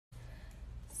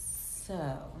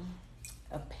So,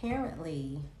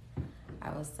 apparently,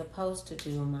 I was supposed to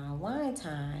do my wine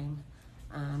time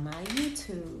on my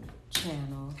YouTube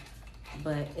channel,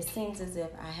 but it seems as if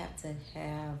I have to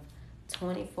have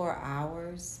 24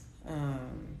 hours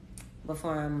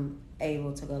before I'm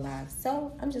able to go live.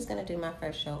 So, I'm just going to do my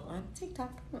first show on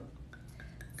TikTok.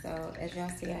 So, as y'all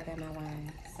see, I got my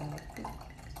wine. So,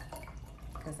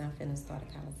 because I'm finna start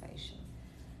a conversation.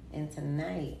 And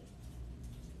tonight,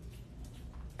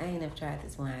 I ain't never tried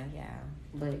this wine, y'all,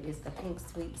 but it's the Pink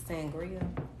Sweet Sangria,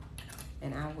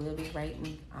 and I will be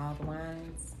rating all the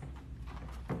wines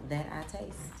that I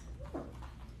taste.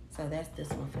 So that's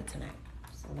this one for tonight.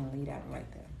 So I'm gonna leave that one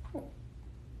right there.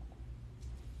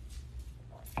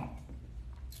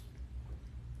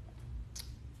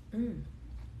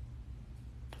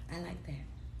 I like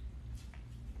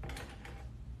that.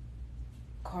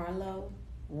 Carlo,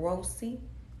 Rossi,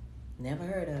 never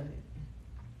heard of it.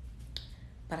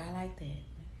 But I like that.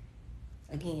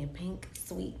 Again, Pink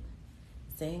Sweet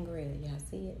Sangria. Y'all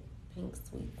see it? Pink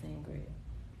Sweet Sangria.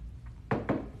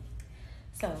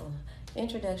 So,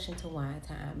 introduction to wine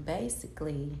time.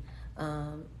 Basically,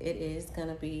 it is going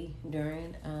to be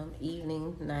during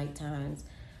evening, night times,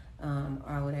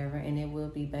 or whatever. And it will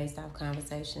be based off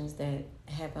conversations that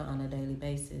happen on a daily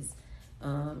basis.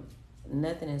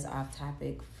 Nothing is off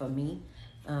topic for me.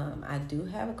 I do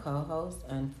have a co-host.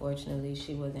 Unfortunately,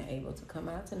 she wasn't able to come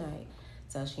out tonight.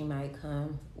 So she might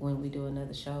come when we do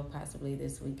another show, possibly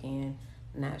this weekend.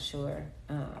 Not sure.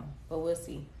 But we'll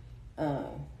see.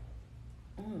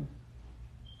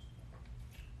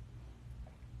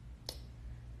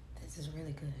 This is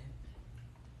really good.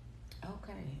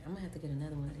 Okay, I'm going to have to get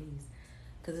another one of these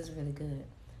because it's really good.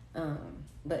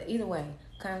 But either way,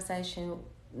 conversation,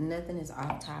 nothing is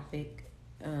off topic.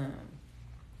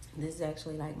 This is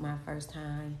actually like my first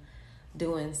time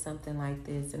doing something like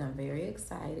this, and I'm very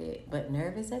excited but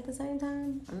nervous at the same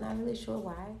time. I'm not really sure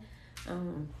why,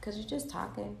 because you're just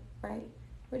talking, right?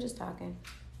 We're just talking,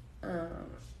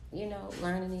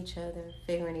 learning each other,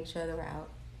 figuring each other out.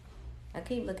 I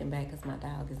keep looking back because my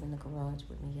dog is in the garage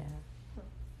with me, y'all,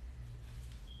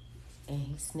 and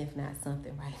he's sniffing out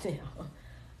something right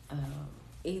now.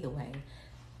 Either way,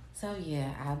 so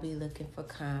yeah, I'll be looking for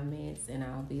comments, and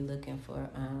I'll be looking for,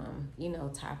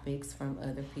 topics from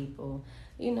other people.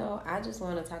 I just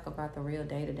want to talk about the real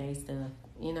day-to-day stuff.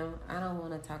 I don't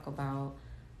want to talk about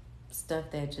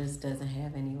stuff that just doesn't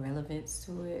have any relevance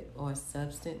to it or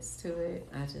substance to it.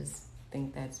 I just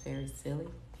think that's very silly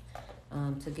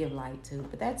to give light to.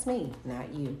 But that's me,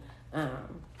 not you.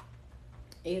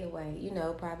 Either way,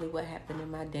 probably what happened in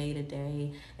my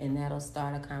day-to-day, and that'll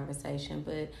start a conversation.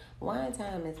 But wine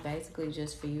time is basically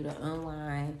just for you to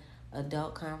unwind,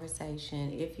 adult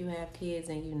conversation. If you have kids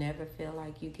and you never feel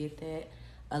like you get that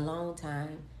alone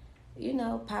time,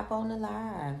 pop on the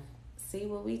live. See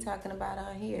what we talking about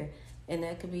on here. And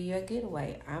that could be your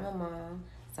getaway. I'm a mom,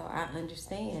 so I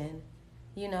understand,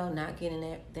 not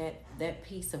getting that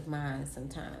peace of mind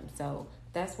sometimes. So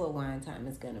that's what wine time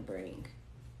is going to bring.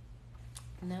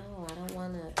 No, I don't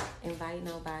want to invite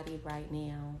nobody right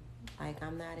now. Like,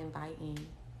 I'm not inviting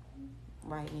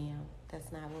right now.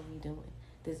 That's not what we're doing.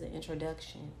 This is an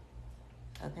introduction,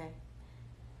 okay?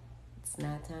 It's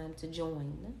not time to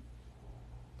join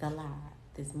the live.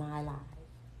 This is my live.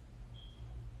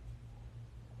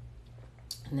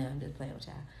 No, I'm just playing with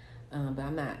y'all. But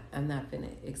I'm not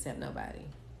finna accept nobody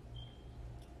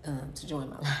to join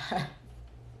my live.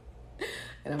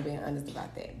 And I'm being honest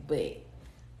about that. But,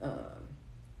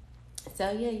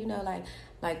 so yeah,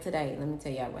 like today, let me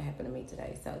tell y'all what happened to me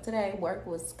today. So today work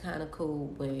was kind of cool,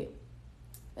 but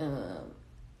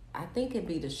I think it'd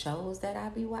be the shows that I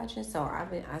be watching. So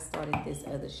I started this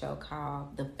other show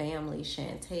called The Family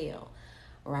Chantel,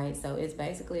 right? So it's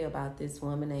basically about this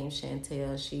woman named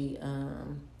Chantel.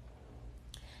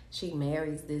 She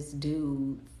marries this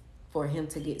dude for him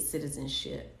to get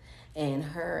citizenship. And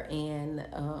her and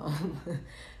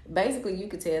basically you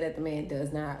could tell that the man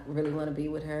does not really want to be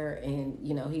with her, and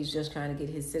he's just trying to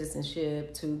get his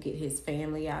citizenship to get his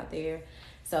family out there.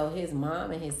 So his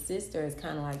mom and his sister is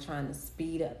kind of like trying to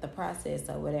speed up the process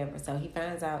or whatever. So he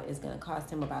finds out it's going to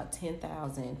cost him about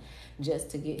 $10,000 just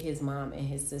to get his mom and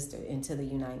his sister into the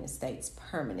United States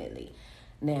permanently.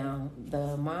 Now,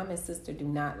 the mom and sister do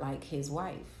not like his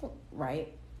wife,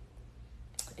 right?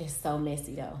 It's so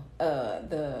messy though.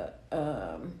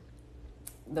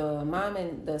 The mom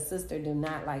and the sister do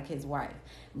not like his wife,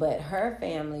 but her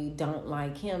family don't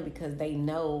like him because they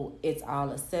know it's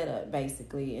all a setup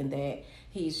basically, and that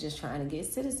he's just trying to get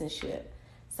citizenship.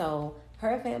 So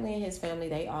her family and his family,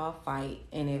 they all fight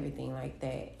and everything like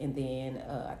that. And then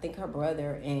I think her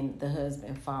brother and the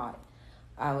husband fought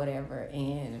or whatever.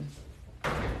 And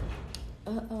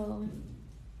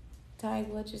Ty,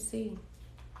 what you see?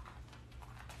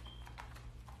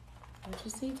 What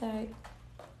you see, Ty?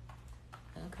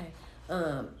 Okay.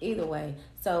 Either way,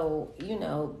 so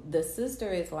the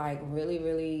sister is like really,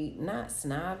 really not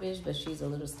snobbish, but she's a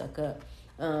little stuck up.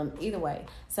 Either way,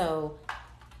 so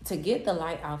to get the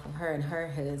light off of her and her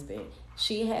husband,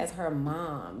 she has her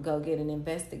mom go get an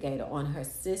investigator on her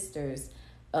sister's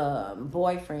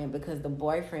boyfriend, because the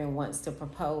boyfriend wants to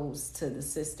propose to the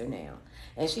sister now.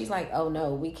 And she's like, oh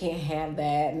no, we can't have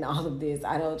that and all of this.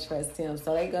 I don't trust him.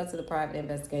 So they go to the private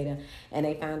investigator and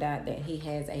they found out that he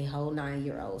has a whole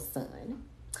 9-year-old son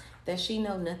that she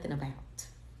know nothing about.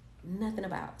 Nothing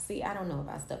about. See, I don't know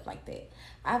about stuff like that.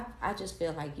 I just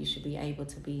feel like you should be able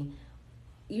to be,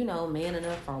 man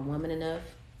enough or woman enough.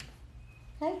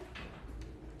 Hey.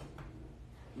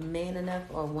 Man enough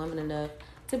or woman enough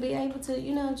to be able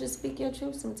to, just speak your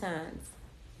truth sometimes.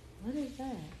 What is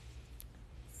that?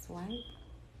 Swipe?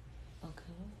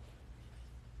 Okay.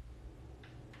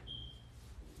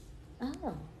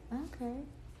 Oh, okay.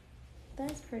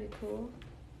 That's pretty cool.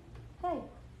 Hey,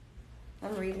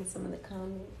 I'm reading some of the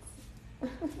comments.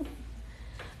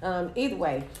 Either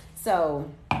way, so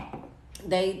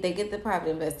they get the private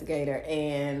investigator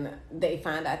and they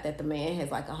find out that the man has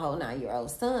like a whole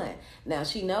 9-year-old son. Now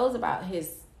she knows about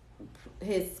his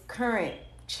current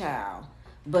child,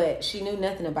 but she knew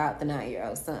nothing about the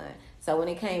 9-year-old son. So when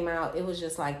it came out, it was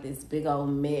just like this big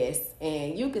old mess.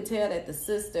 And you could tell that the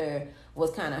sister was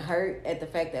kind of hurt at the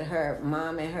fact that her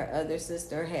mom and her other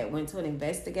sister had went to an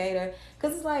investigator.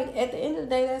 Because it's like, at the end of the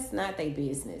day, that's not their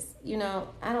business.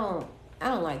 I don't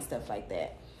like stuff like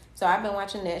that. So I've been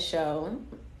watching that show.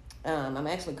 I'm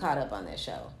actually caught up on that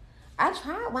show. I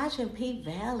tried watching P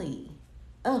Valley.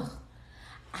 Ugh,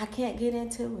 I can't get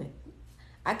into it.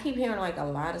 I keep hearing like a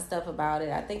lot of stuff about it.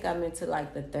 I think I'm into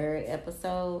like the 3rd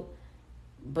episode.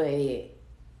 But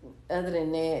other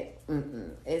than that,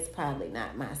 it's probably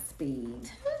not my speed,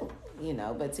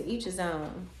 but to each his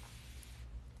own.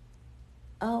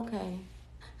 Okay.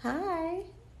 Hi.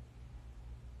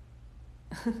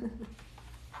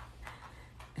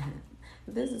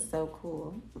 This is so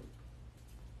cool.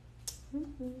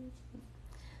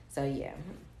 So, yeah.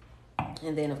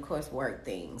 And then, of course, work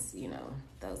things,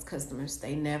 those customers,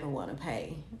 they never want to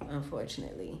pay,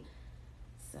 unfortunately.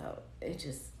 So, it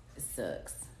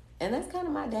sucks. And that's kind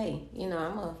of my day.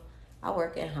 I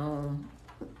work at home,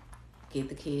 get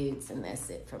the kids, and that's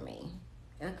it for me.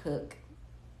 I cook,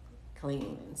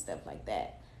 clean, and stuff like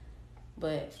that.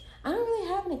 But I don't really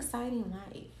have an exciting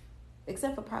life,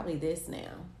 except for probably this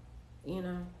now,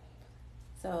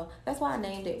 So that's why I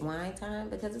named it Wine Time,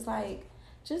 because it's like,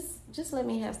 just let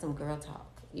me have some girl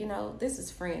talk. This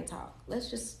is friend talk. Let's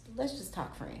just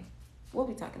talk friend. What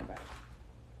we talking about?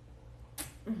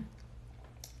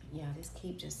 Yeah, this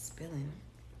keep just spilling.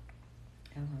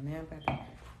 Hold on, now I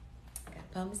gotta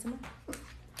pour me some more.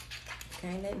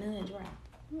 Can't let none dry.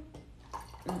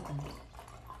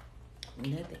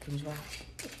 Nothing can dry.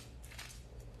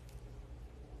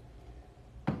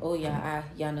 Oh yeah,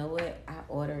 y'all know what? I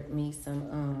ordered me some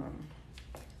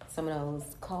of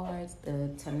those cards,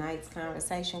 the tonight's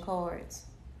conversation cards.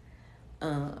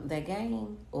 That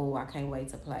game. Oh, I can't wait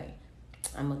to play.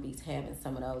 I'm gonna be having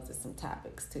some of those and some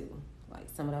topics too. Like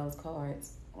some of those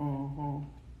cards.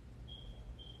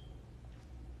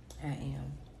 I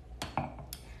am.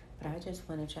 But I just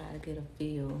want to try to get a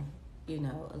feel,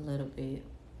 a little bit.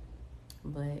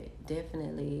 But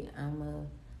definitely I'm going to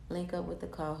link up with the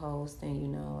co-host,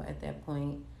 and, at that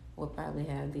point, we'll probably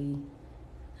have the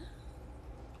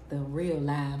real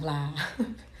live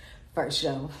first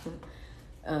show.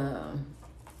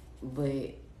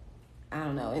 But I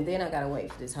don't know. And then I got to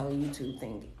wait for this whole YouTube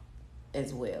thing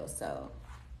as well. So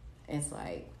it's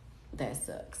like, that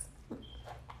sucks.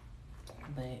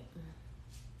 But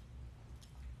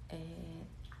I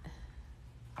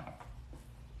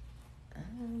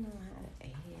don't know how to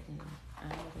add and all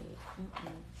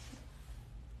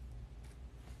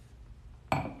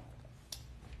that.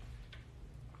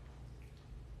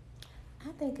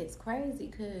 I think it's crazy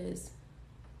because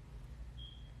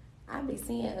I be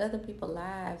seeing other people's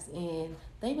lives and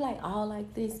they be like all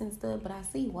like this and stuff, but I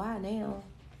see why now.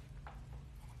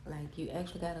 Like, you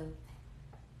actually gotta,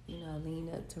 lean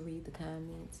up to read the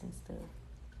comments and stuff.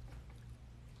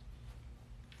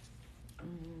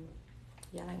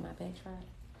 Y'all like my backdrop?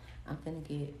 I'm finna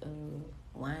get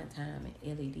wine time and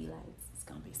LED lights. It's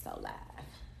gonna be so live.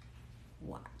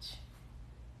 Watch.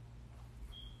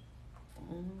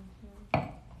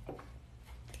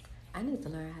 I need to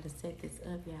learn how to set this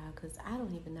up, y'all, because I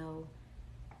don't even know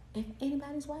if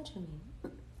anybody's watching me.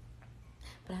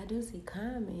 But I do see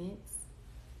comments.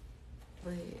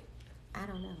 But I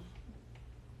don't know.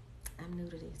 I'm new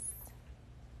to this.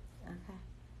 Okay?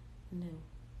 New.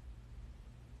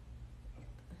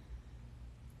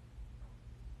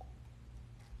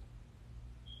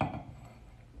 I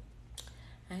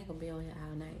ain't gonna be on here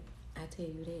all night. I tell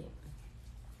you that.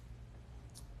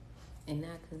 And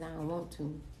not because I don't want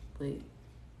to, but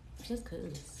just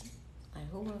because. Like,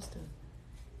 who wants to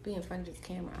be in front of this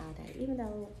camera all day? Even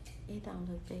though it don't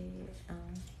look bad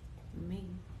on me.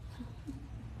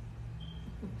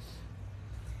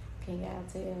 Can y'all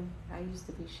tell? I used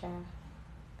to be shy.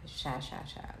 Shy.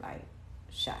 Like,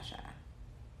 shy.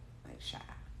 Like,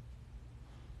 shy.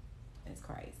 It's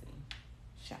crazy.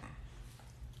 Shy.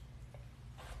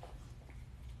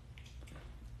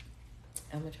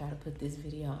 I'm gonna try to put this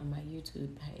video on my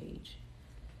YouTube page.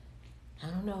 I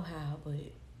don't know how,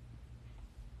 but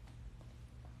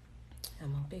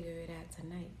I'm gonna figure it out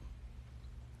tonight.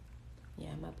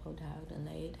 Yeah, my poor dog done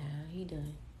laid down. He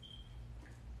done.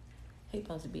 He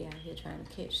supposed to be out here trying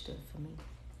to catch stuff for me.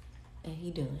 And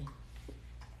he done.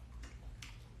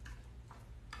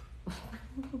 I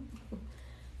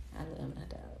love my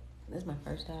dog. This is my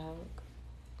first dog.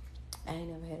 I ain't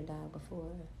never had a dog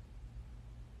before.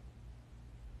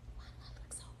 Why do I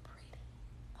look so pretty?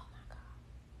 Oh my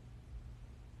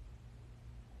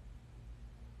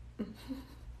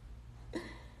God.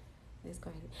 It's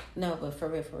crazy. No, but for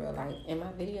real, like in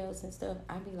my videos and stuff,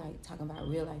 I be like talking about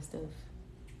real life stuff.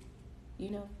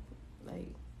 You know?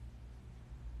 Like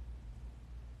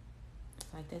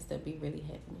that stuff be really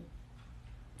happening.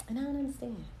 And I don't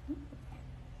understand.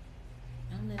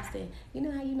 You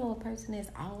know how you know a person that's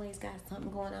always got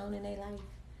something going on in their life?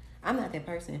 I'm not that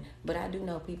person, but I do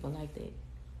know people like that.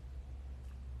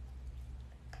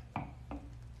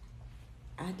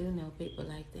 I do know people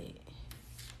like that.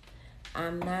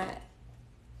 I'm not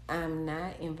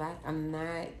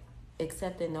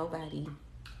accepting nobody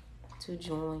to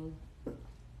join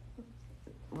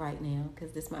right now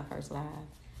because this is my first live.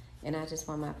 And I just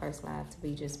want my first live to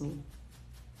be just me.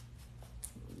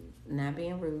 Not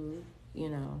being rude, you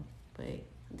know, but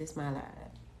this my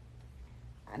live.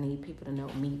 I need people to know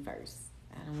me first.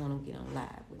 I don't want to get on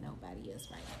live with nobody else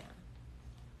right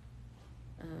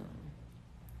now.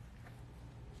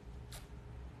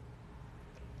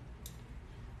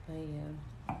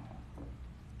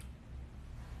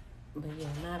 But yeah,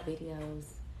 my videos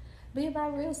be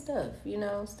about real stuff, you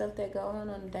know, stuff that go on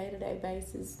a day-to-day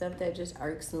basis, stuff that just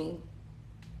irks me,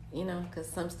 you know, because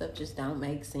some stuff just don't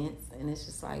make sense, and it's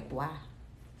just like, why?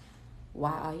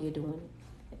 Why are you doing it?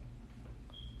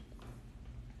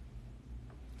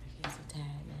 I get so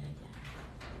tired now,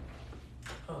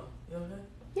 y'all. Oh, you okay?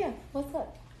 Yeah, what's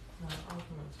up? No, I was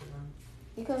coming to check on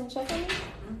You come check on me?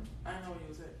 I didn't know where you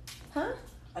was at. Huh?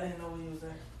 I didn't know where you was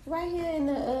at. Right here in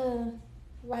the,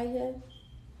 right here.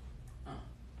 Oh.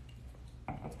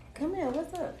 Come here,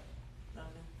 what's up?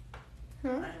 Nothing. Huh?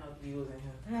 I didn't know if you was in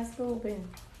here. How's school been?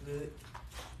 Good.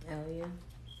 Oh, yeah.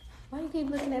 Why you keep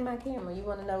looking at my camera? You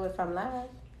want to know if I'm live?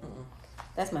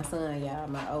 That's my son, y'all,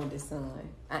 my oldest son.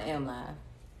 I am live.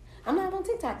 I'm live on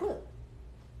TikTok, look.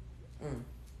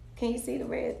 Can you see the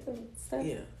red stuff?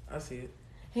 Yeah, I see it.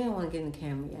 He don't want to get in the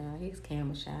camera, y'all. He's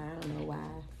camera shy. I don't know why.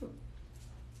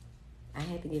 I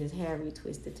had to get his hair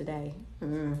retwisted today.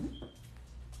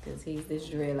 Because he's this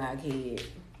dreadlock kid.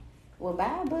 Well,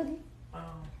 bye, Boogie.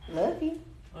 Love you.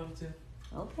 Love you too.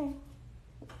 Okay.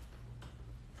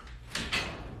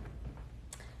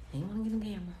 He want to get in the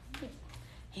camera.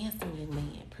 Handsome young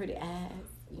man, pretty eyes.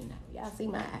 You know, y'all see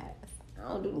my eyes. I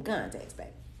don't do them contacts,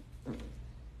 baby.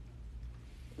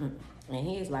 And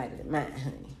his lighter than mine,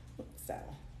 honey. So,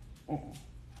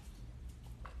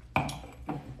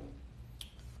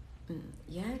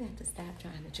 y'all got to stop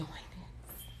trying to join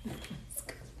this.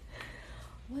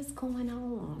 What's going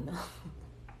on?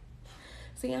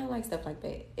 See, I don't like stuff like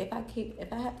that. If I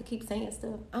have to keep saying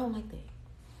stuff, I don't like that.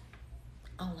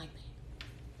 I don't like that.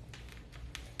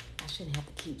 I shouldn't have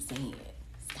to keep saying it.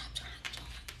 Stop trying to join.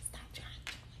 Stop trying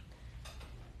to join.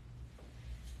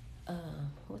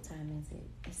 What time is it?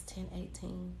 It's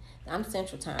 10:18. I'm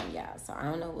Central Time, y'all, so I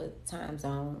don't know what time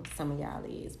zone some of y'all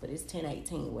is, but it's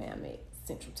 10:18 where I'm at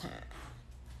Central Time.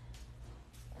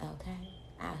 Okay?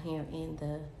 Out here in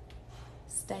the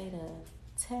state of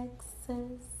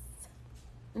Texas.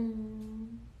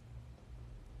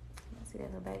 See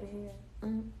that little baby hair?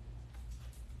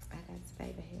 I got this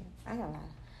baby hair. I got a lot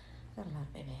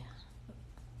of baby hair.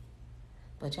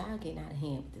 But y'all getting out of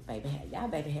hand with this baby hair. Y'all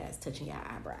baby hair is touching y'all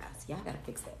eyebrows. Y'all gotta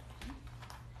fix that.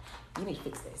 You need to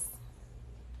fix this.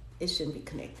 It shouldn't be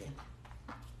connecting.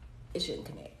 It shouldn't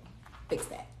connect. Fix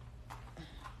that.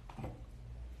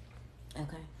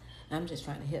 Okay? I'm just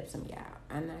trying to help some of y'all.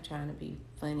 I'm not trying to be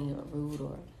funny or rude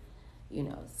or,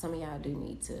 some of y'all do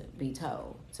need to be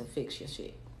told to fix your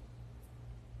shit.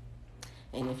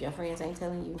 And if your friends ain't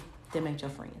telling you, then make your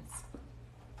friends.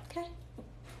 Okay?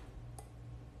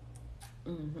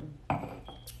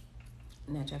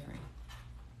 Not your friend.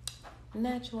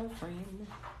 Not your friend.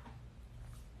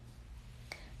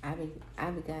 I be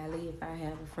godly if I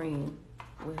have a friend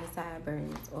with her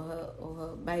sideburns or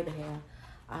her baby hair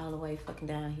all the way fucking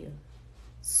down here,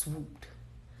 swooped.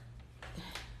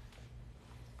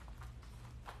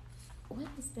 What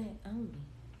is that on me?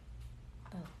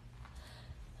 Oh,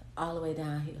 all the way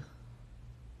down here.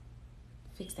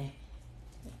 Fix that.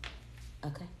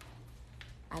 Okay.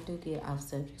 I do get off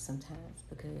subject sometimes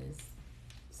because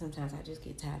sometimes I just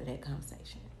get tired of that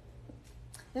conversation.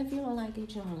 And if you don't like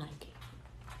it, you don't like it.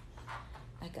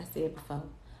 Like I said before,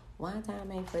 wine time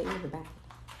ain't for everybody.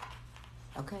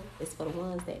 Okay? It's for the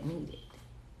ones that need it.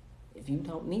 If you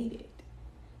don't need it,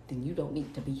 then you don't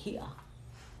need to be here.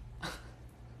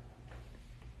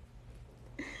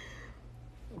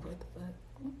 What the fuck?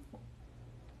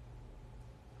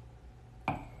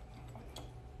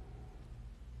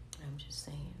 I'm just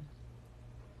saying.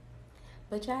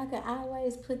 But y'all can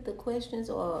always put the questions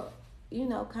or,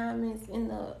 comments in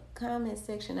the comment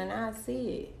section and I'll see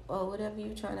it. Or whatever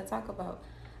you're trying to talk about.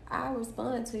 I'll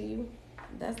respond to you.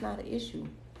 That's not an issue.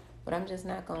 But I'm just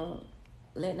not going to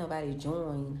let nobody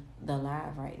join the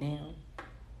live right now.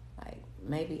 Like,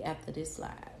 maybe after this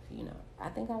live, I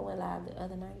think I went live the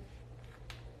other night.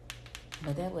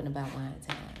 But that wasn't about wine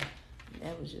time.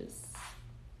 That was just,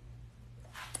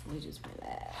 we just went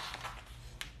live.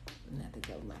 Not to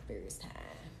go my first time.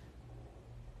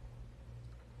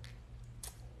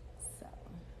 So,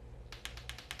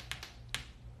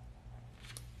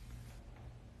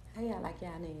 how y'all like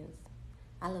y'all nails?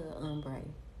 I love ombre.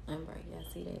 Ombre, y'all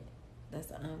see that? That's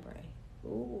the ombre.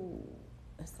 Ooh,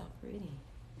 that's so pretty.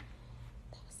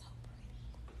 That was so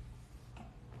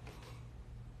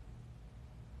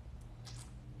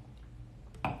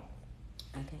pretty.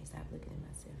 I can't stop looking at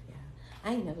myself, y'all.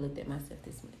 I ain't never looked at myself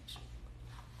this much.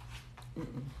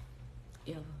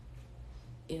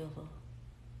 Ever.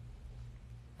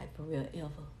 Like, for real,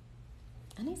 ever.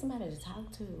 I need somebody to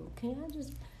talk to. Can y'all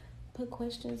just put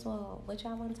questions or what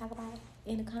y'all want to talk about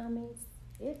in the comments?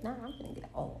 If not, I'm gonna get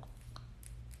off.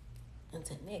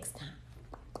 Until next time.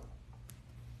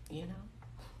 Let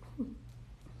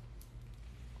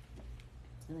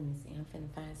me see. I'm finna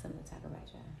find something to talk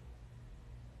about, y'all.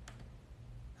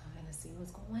 I'm gonna see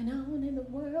what's going on in the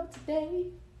world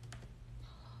today.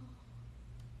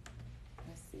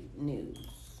 Let's see. News.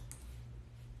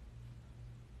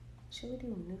 Should we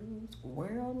do news?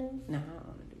 World news? No, I don't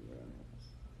want to do world news.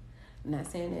 I'm not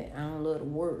saying that I don't love the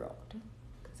world.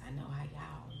 Because I know how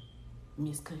y'all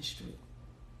misconstrue.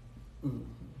 Let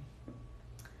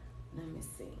me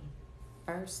see.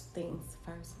 First things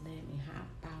first, let me hop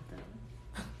out the...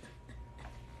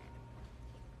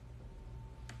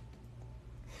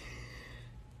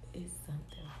 Is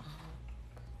something wrong?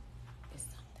 Is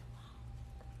something wrong?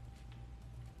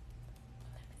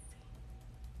 Let me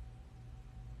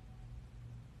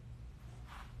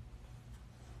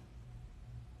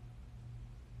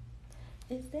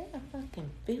see. Is there a fucking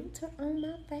filter on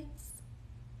my face?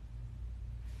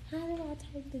 How did I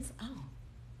take this off?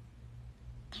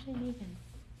 I didn't even...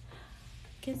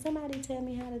 Can somebody tell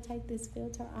me how to take this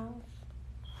filter off?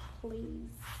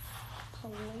 Please.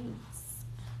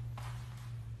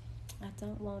 I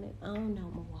don't want it on no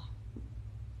more.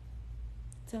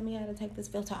 Tell me how to take this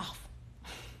filter off.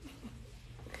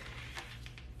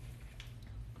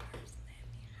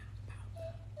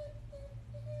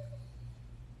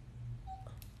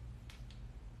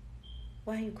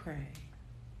 Why are you crying?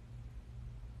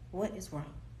 What is wrong?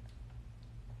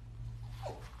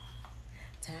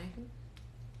 Tiger,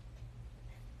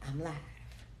 I'm live.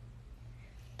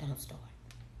 Don't start.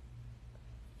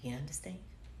 You understand?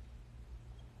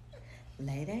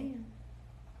 Lay down.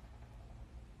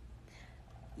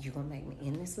 You're gonna make me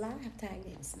end this live, Tiger.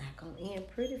 It's not gonna end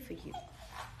pretty for you.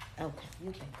 Okay,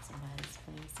 you think somebody's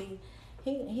funny. See,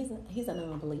 he's an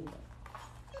unbeliever.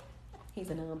 He's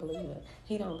an unbeliever.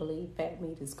 He don't believe fat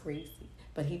meat is greasy,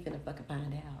 but he finna fucking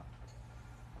find out.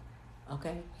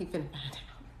 Okay? He finna find out.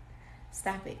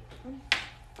 Stop it.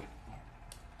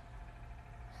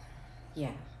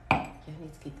 Yeah. Y'all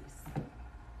need to get this.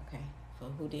 Okay. For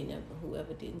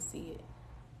whoever didn't see it,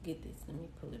 get this. Let me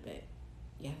pull it back.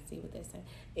 Y'all see what they say?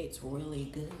 It's really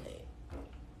good.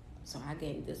 So I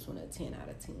gave this one a 10 out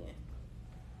of 10.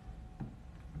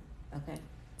 Okay?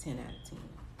 10 out of 10.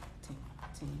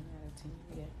 10 out of 10.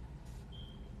 Yeah.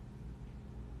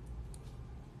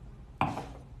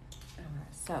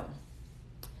 So,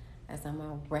 as I'm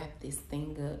gonna wrap this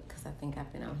thing up, because I think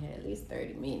I've been on here at least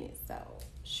 30 minutes, so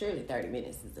surely 30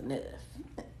 minutes is enough.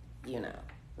 You know,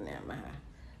 now my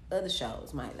other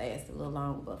shows might last a little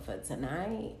longer, but for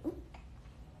tonight,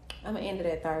 I'm gonna end it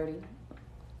at 30.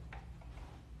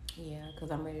 Yeah,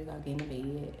 because I'm ready to go get in the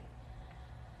bed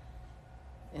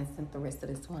and sip the rest of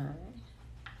this wine.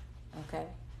 Okay?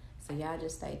 So y'all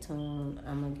just stay tuned.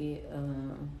 I'm gonna get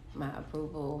my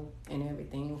approval and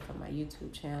everything for my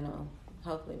YouTube channel,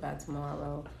 hopefully by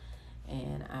tomorrow.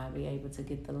 And I'll be able to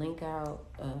get the link out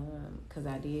because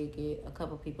I did get a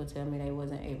couple people tell me they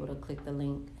wasn't able to click the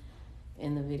link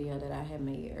in the video that I had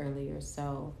made earlier.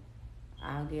 So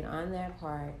I'll get on that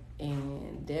part,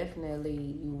 and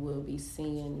definitely you will be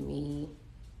seeing me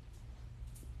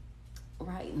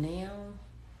right now.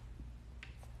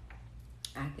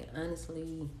 I can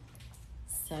honestly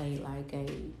say like a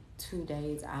 2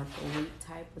 days out the week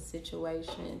type of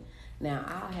situation. Now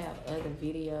I'll have other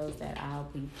videos that I'll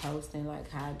be posting, like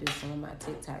how I do some of my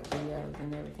TikTok videos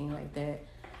and everything like that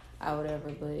or whatever,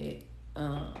 but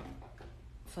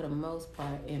for the most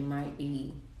part it might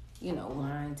be,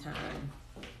 wine time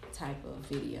type of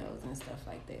videos and stuff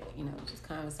like that, just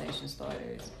conversation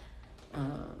starters.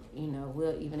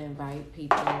 We'll even invite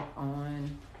people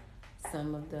on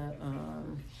some of the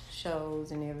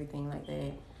shows and everything like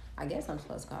that. I guess I'm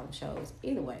supposed to call them shows.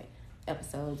 Either way,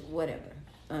 episodes, whatever.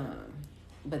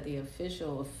 But the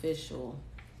official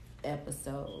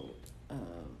episode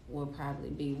will probably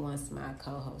be once my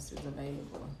co-host is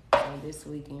available. So this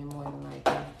weekend, more than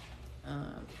likely.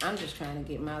 I'm just trying to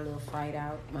get my little fright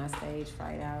out, my stage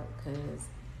fright out, because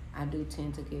I do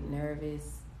tend to get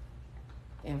nervous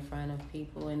in front of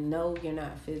people. And no, you're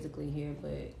not physically here,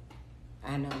 but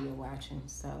I know you're watching.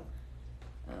 So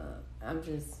I'm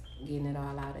just getting it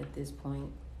all out at this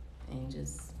point and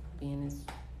just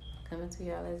coming to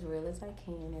y'all as real as I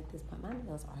can at this point. My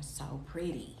nails are so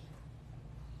pretty.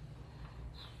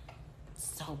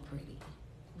 So pretty.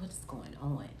 What is going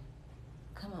on?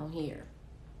 Come on here.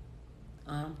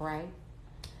 I'm bright.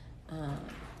 I'm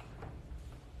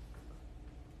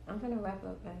gonna wrap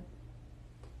up, babe.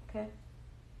 Okay?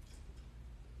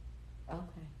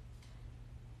 Okay.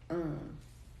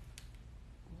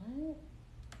 What?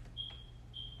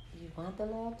 You want the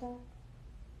laptop?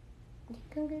 You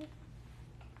can get it.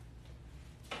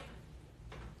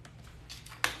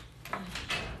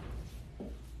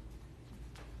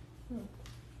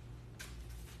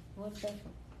 What's that for?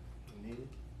 You need it?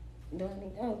 Do I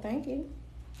need? Oh, thank you.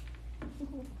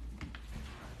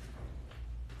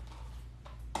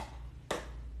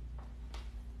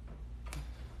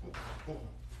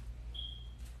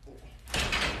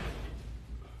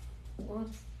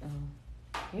 What's?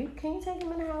 Can you take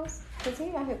him in the house? Cause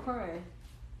he out here crying.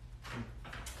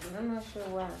 And I'm not sure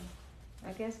why.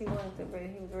 I guess he was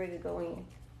ready to go in.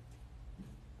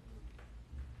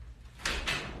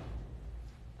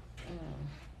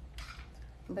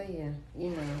 But yeah,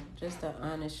 just the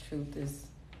honest truth is,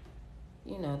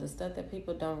 the stuff that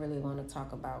people don't really want to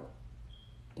talk about,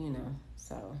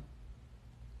 so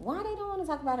why they don't want to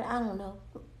talk about it, I don't know,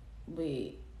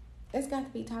 but it's got to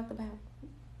be talked about.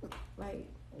 Like,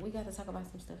 we got to talk about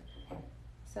some stuff.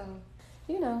 So,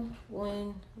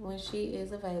 when she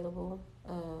is available,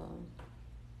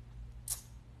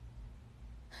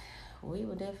 we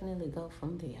will definitely go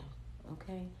from there,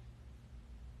 okay?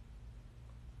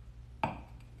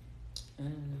 I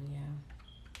don't know, y'all.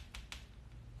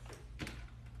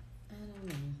 I don't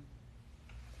know.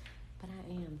 But I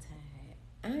am tired.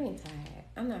 I ain't tired.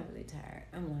 I'm not really tired.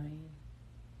 I'm lying.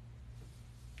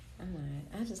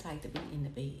 I just like to be in the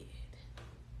bed.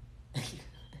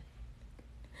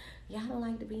 Y'all don't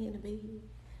like to be in the bed?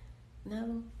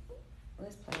 No?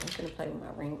 Let's play. I'm gonna play with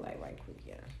my ring light right quick,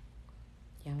 y'all.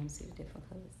 Y'all wanna see the different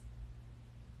colors?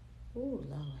 Ooh,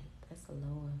 Lord. That's a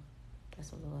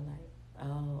lower light.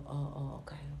 Oh,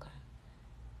 okay.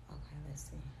 Okay, let's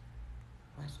see.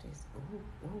 Watch this.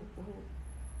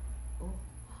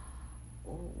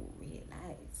 Ooh, red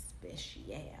light special.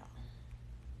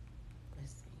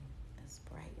 Let's see. Let's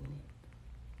brighten it.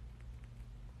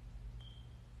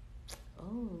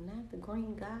 Oh, not the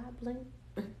green goblin.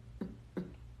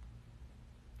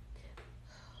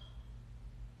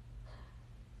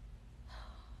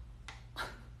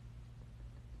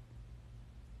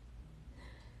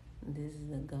 This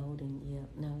is a golden yellow.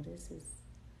 No, this is,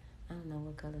 I don't know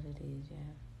what color it is,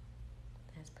 y'all.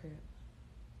 That's purple.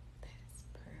 That is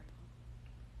purple.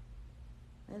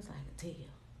 That's like a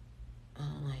teal. I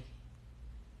don't like it.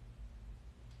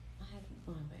 I have to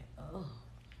go back. Oh.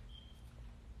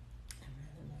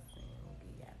 We'll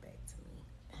get y'all back to me.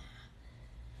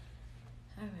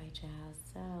 All right, y'all.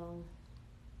 So,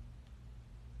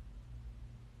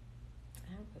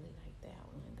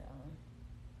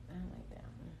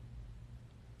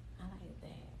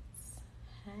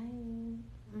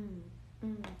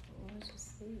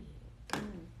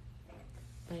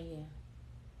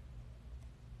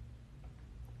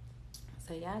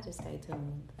 So y'all just stay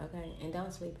tuned, okay? And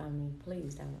don't sleep on me.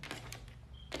 Please don't.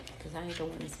 Because I ain't the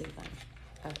one to sleep on.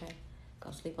 Okay?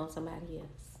 Go sleep on somebody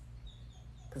else.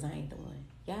 Because I ain't the one.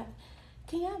 Y'all,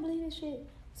 can y'all believe this shit?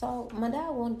 So my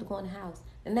dad wanted to go in the house.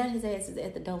 And now his ass is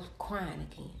at the door crying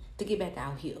again. To get back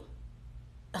out here.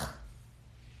 Ugh.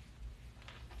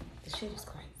 The shit is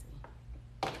crazy.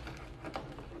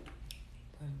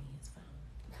 Bring me his phone.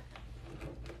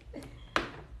 I need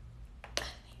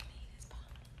his phone.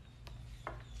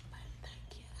 But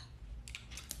thank you.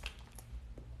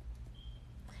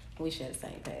 We share the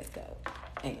same passcode.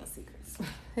 Ain't no secrets.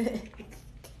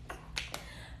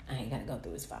 I ain't gotta go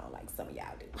through his phone like some of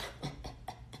y'all do.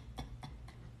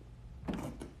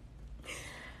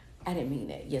 I didn't mean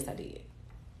that. Yes, I did.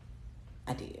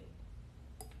 I did.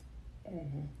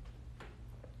 Mm-hmm.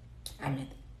 I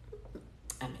meant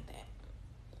that.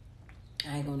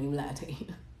 I ain't gonna even lie to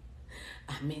you.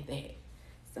 I meant that.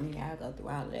 Some of y'all go through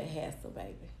all of that hassle,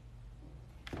 baby.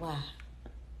 Why?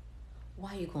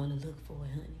 Why you gonna look for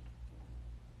it, honey?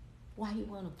 Why you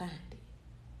wanna find it?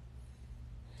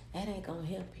 That ain't gonna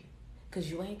help you. Cause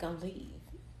you ain't gonna leave.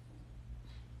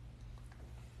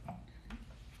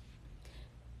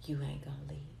 You ain't gonna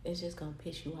leave. It's just gonna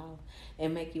piss you off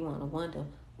and make you wanna wonder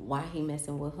why he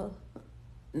messing with her.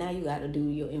 Now you gotta do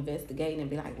your investigating and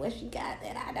be like, what she got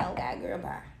that I don't got, girl,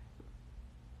 bye.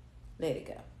 Let it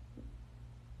go.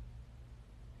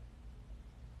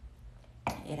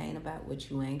 It ain't about what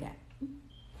you ain't got.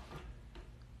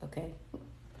 Okay?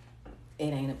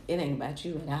 It ain't about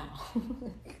you at all.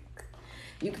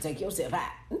 You can take yourself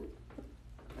out.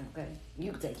 Okay?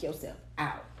 You can take yourself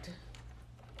out.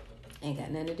 Ain't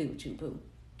got nothing to do with you, boo.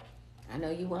 I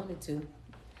know you wanted to,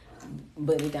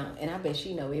 but it don't. And I bet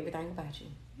she know everything about you.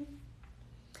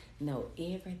 Know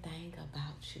everything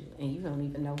about you. And you don't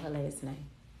even know her last name.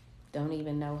 Don't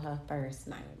even know her first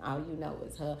name. All you know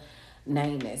is her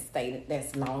name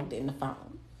that's logged in the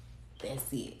phone.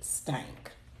 That's it.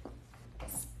 Stank.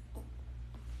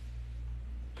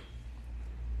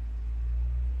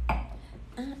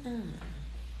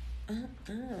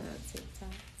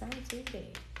 TikTok. Don't do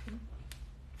that.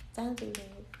 Don't do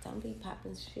that. Don't be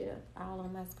popping shit up all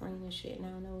on my screen and shit and I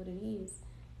don't know what it is.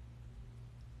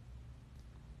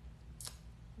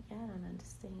 Y'all don't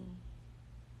understand.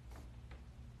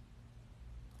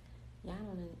 Y'all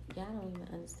don't even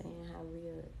understand how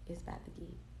real it's about to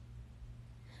get.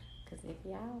 Because if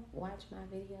y'all watch my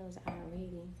videos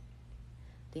already,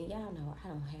 then y'all know I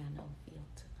don't have no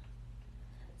filter.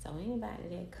 So anybody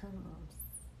that comes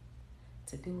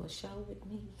to do a show with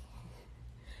me,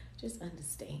 just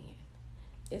understand.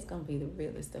 It's going to be the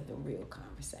realest of the real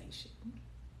conversation.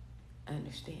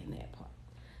 Understand that part.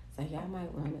 So y'all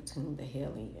might want to tune the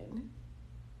hell in.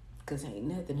 Because ain't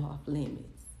nothing off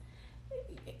limits.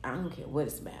 I don't care what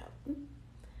it's about.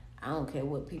 I don't care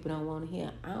what people don't want to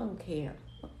hear. I don't care.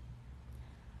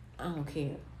 I don't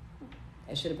care.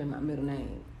 That should have been my middle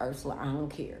name, Ursula. I don't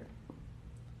care.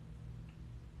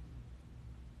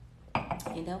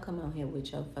 And don't come on here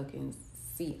with your fucking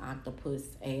sea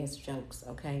octopus ass jokes,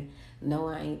 okay? No,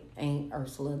 I ain't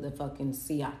Ursula the fucking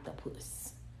sea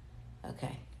octopus.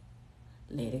 Okay?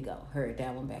 Let it go. Heard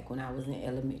that one back when I was in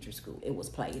elementary school. It was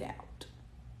played out.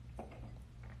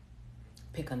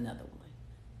 Pick another one.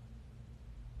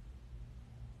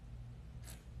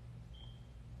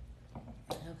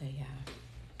 Okay, y'all.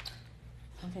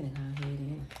 I'm gonna go ahead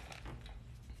and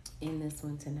end this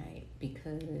one tonight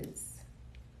because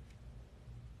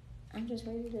I'm just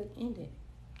ready to end it.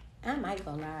 I might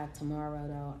go live tomorrow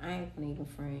though. I ain't gonna even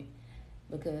front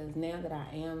because now that I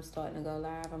am starting to go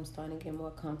live, I'm starting to get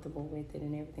more comfortable with it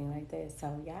and everything like that.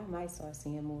 So y'all might start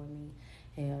seeing more of me.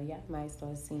 Hell, y'all might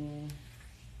start seeing.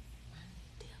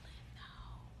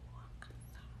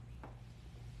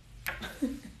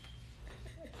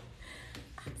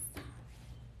 I'm sorry.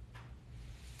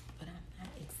 But I'm not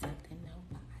accepting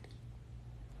nobody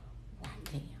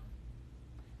right now.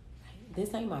 Right?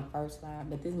 This ain't my first live,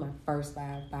 but this is my first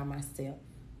live by myself.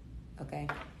 Okay?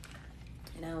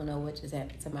 And I don't know what just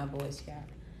happened to my voice, y'all.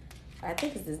 I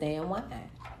think it's this damn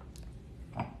wine.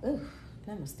 Ooh,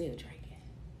 I'm still drinking.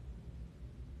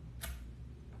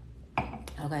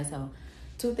 Okay, so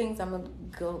two things I'm gonna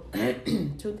go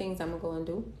and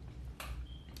do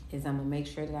is I'm gonna make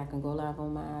sure that I can go live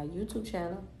on my YouTube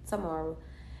channel tomorrow.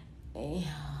 And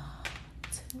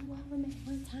two of them at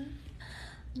one time.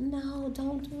 No,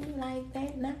 don't do it like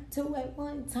that. Not two at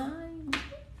one time.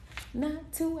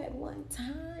 Not two at one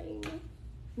time.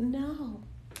 No.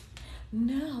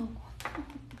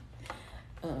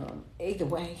 Either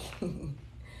way, you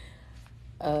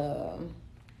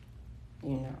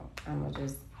know, I'm gonna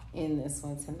just end this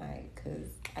one tonight because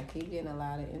I keep getting a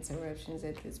lot of interruptions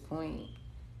at this point.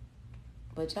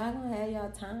 But y'all gonna have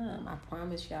y'all time. I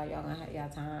promise y'all gonna have y'all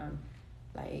time.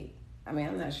 Like, I mean,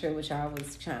 I'm not sure what y'all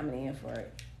was chiming in for,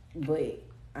 but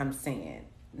I'm saying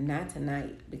not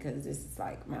tonight because this is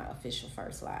like my official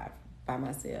first live by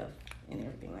myself and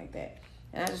everything like that.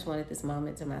 And I just wanted this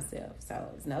moment to myself. So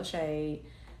it's no shade,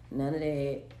 none of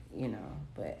that, you know,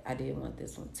 but I did want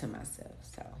this one to myself.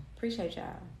 So appreciate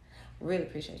y'all. Really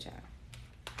appreciate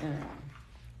y'all.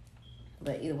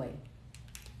 But either way.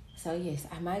 So yes,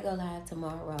 I might go live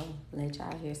tomorrow. Let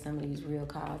y'all hear some of these real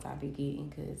calls I be getting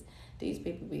because these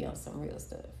people be on some real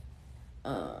stuff.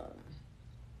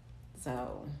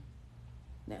 So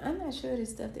now I'm not sure the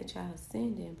stuff that y'all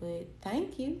sending, but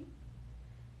thank you.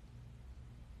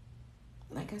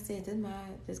 Like I said,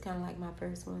 this kind of like my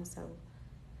first one, so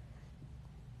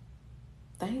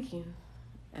thank you.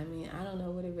 I mean, I don't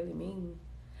know what it really means.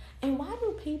 And why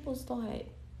do people start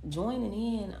joining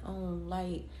in on,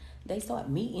 like, they start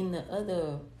meeting the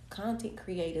other content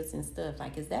creators and stuff?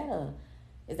 Like, is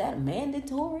that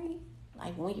mandatory?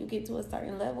 Like, when you get to a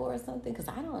certain level or something? Because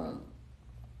I'm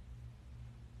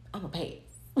a pass.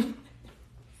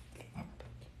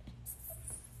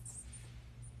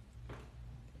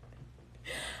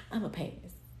 I'm a pass.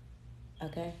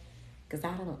 Okay? Because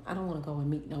I don't want to go and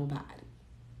meet nobody.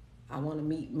 I want to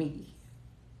meet me.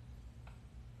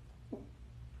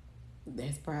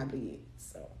 That's probably it.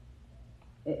 So,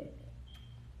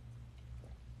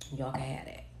 y'all can have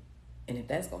that. And if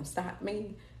that's going to stop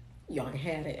me, y'all can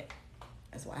have that.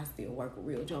 That's why I still work a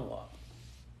real job.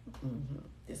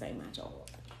 This ain't my job.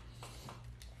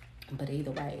 But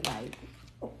either way, like,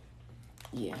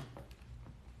 yeah.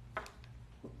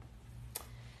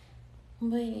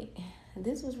 But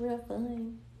this was real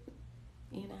fun.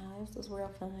 You know, this was real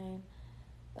fun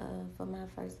for my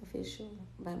first official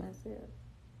by myself.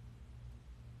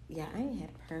 Yeah, I ain't had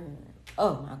a perm.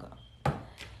 Oh my God.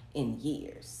 In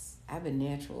years. I've been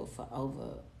natural for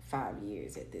over 5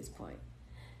 years at this point.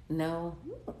 No.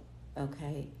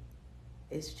 Okay.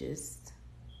 It's just,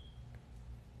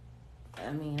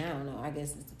 I mean, I don't know. I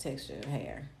guess it's the texture of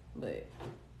hair. But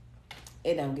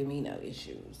it don't give me no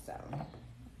issues, so.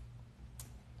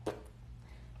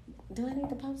 Do I need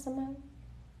to post some more?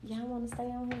 Y'all want to stay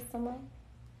on here some more?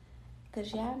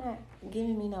 Because y'all not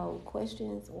giving me no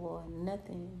questions or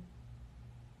nothing.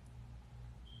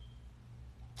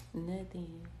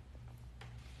 Nothing.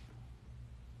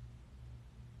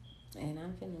 And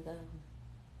I'm finna go.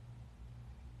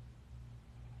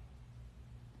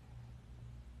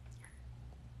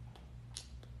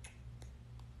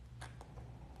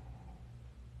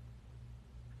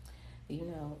 You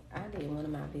know, I did one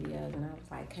of my videos and I was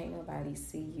like, can't nobody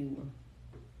see you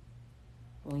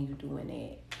when you doing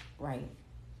that, right?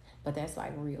 But that's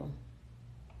like real.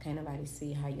 Can't nobody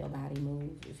see how your body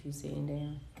move if you sitting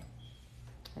down.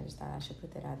 I just thought I should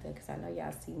put that out there because I know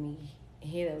y'all see me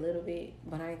hit a little bit,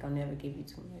 but I ain't gonna never give you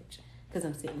too much because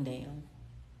I'm sitting down.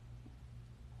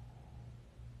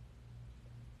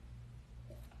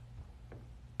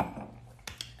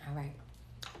 All right,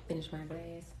 finish my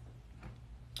glass.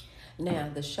 Now,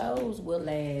 the shows will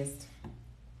last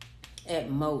at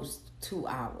most 2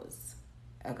 hours,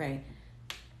 okay?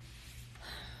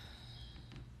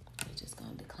 We're just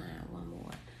going to decline one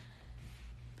more.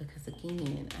 Because,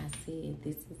 again, I said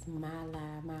this is my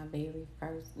live, my very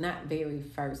first, not very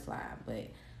first live, but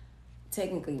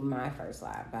technically my first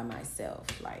live by myself,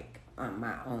 like on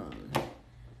my own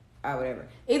or whatever.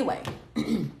 Either way,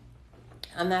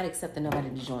 I'm not accepting nobody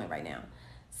to join right now.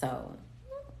 So,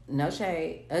 no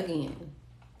shade, again,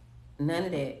 none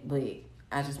of that, but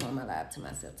I just want my live to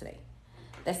myself today.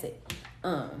 That's it.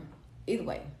 Either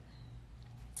way.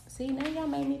 See, now y'all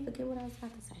made me forget what I was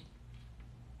about to say.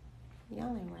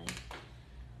 Y'all ain't right.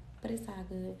 But it's all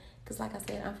good. Because like I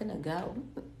said, I'm finna go.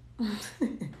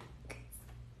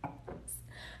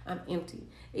 I'm empty.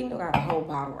 Even though I got a whole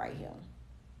bottle right here.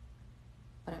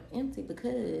 But I'm empty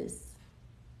because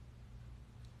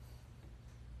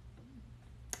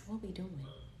what we doing?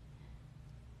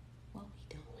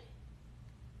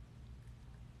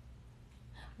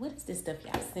 What is this stuff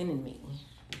y'all sending me?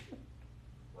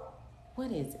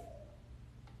 What is it?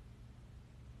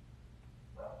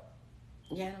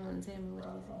 Y'all don't want to tell me what it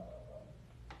is?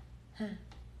 Huh?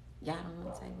 Y'all don't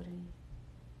want to say what it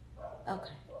is?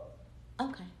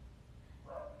 Okay.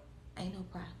 Ain't no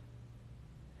problem.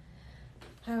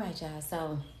 All right, y'all.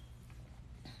 So,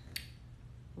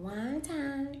 wine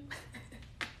time.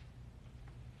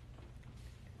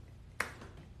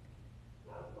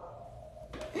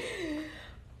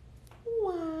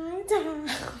 Wine time.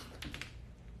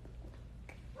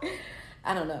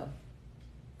 I don't know.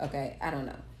 Okay, I don't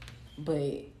know.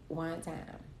 But wine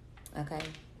time. Okay?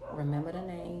 Remember the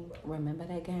name. Remember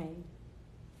that game.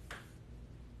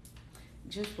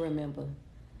 Just remember,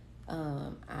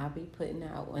 I'll be putting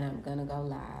out when I'm gonna go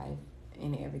live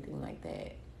and everything like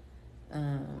that.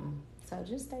 So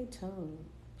just stay tuned.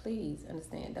 Please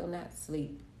understand, do not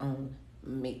sleep on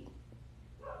me.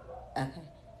 Okay.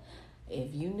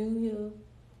 If you new here,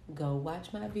 go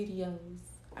watch my videos.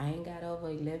 I ain't got over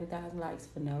 11,000 likes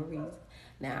for no reason.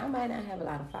 Now, I might not have a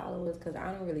lot of followers because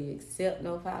I don't really accept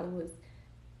no followers.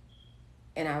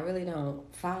 And I really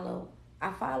don't follow.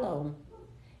 I follow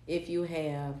if you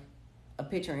have a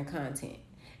picture and content.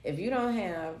 If you don't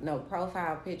have no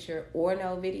profile picture or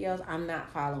no videos, I'm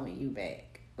not following you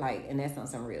back. Like, and that's on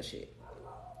some real shit.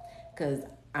 Because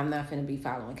I'm not finna be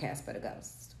following Casper the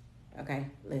Ghost. Okay?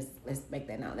 Let's make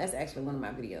that known. That's actually one of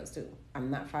my videos, too. I'm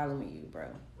not following you, bro.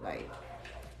 Like,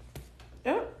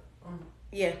 oh,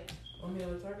 yeah. Want me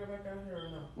to talk back out here or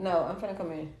no? No, I'm finna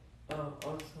come in. Oh, I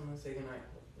was just gonna say goodnight.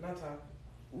 Not talking.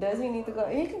 Does he need to go?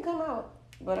 He can come out.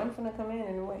 But I'm finna come in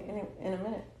in a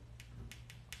minute.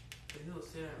 Cause he was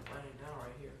sitting laying down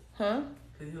right here. Huh?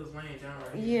 Cause he was laying down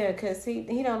right here. Yeah, cause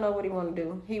he don't know what he want to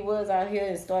do. He was out here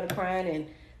and started crying, and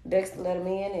Dexter let him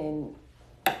in, and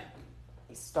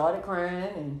he started crying,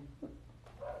 and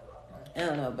I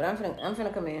don't know. But I'm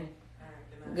finna come in.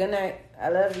 Alright, Good night. I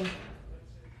love you.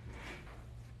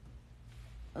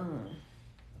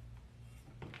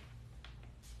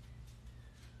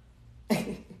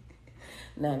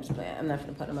 No, I'm just playing. I'm not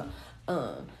finna put him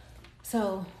up.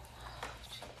 So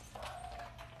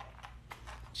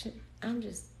I'm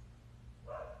just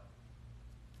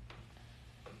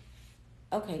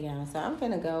okay, y'all. So I'm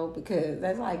finna go because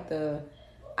that's like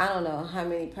I don't know how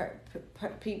many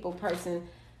person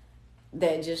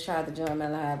that just tried to join my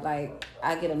live. Like,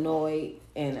 I get annoyed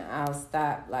and I'll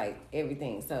stop like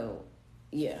everything. So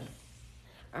yeah.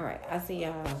 All right. I'll see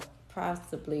y'all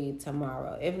possibly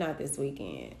tomorrow, if not this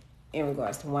weekend, in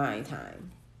regards to wine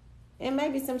time. And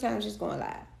maybe sometimes just going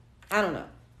live. I don't know.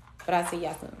 But I'll see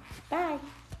y'all soon. Bye.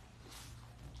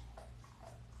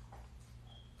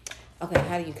 Okay,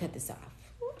 how do you cut this off?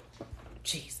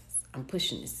 Jesus, I'm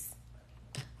pushing this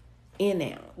in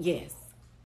now. Yes.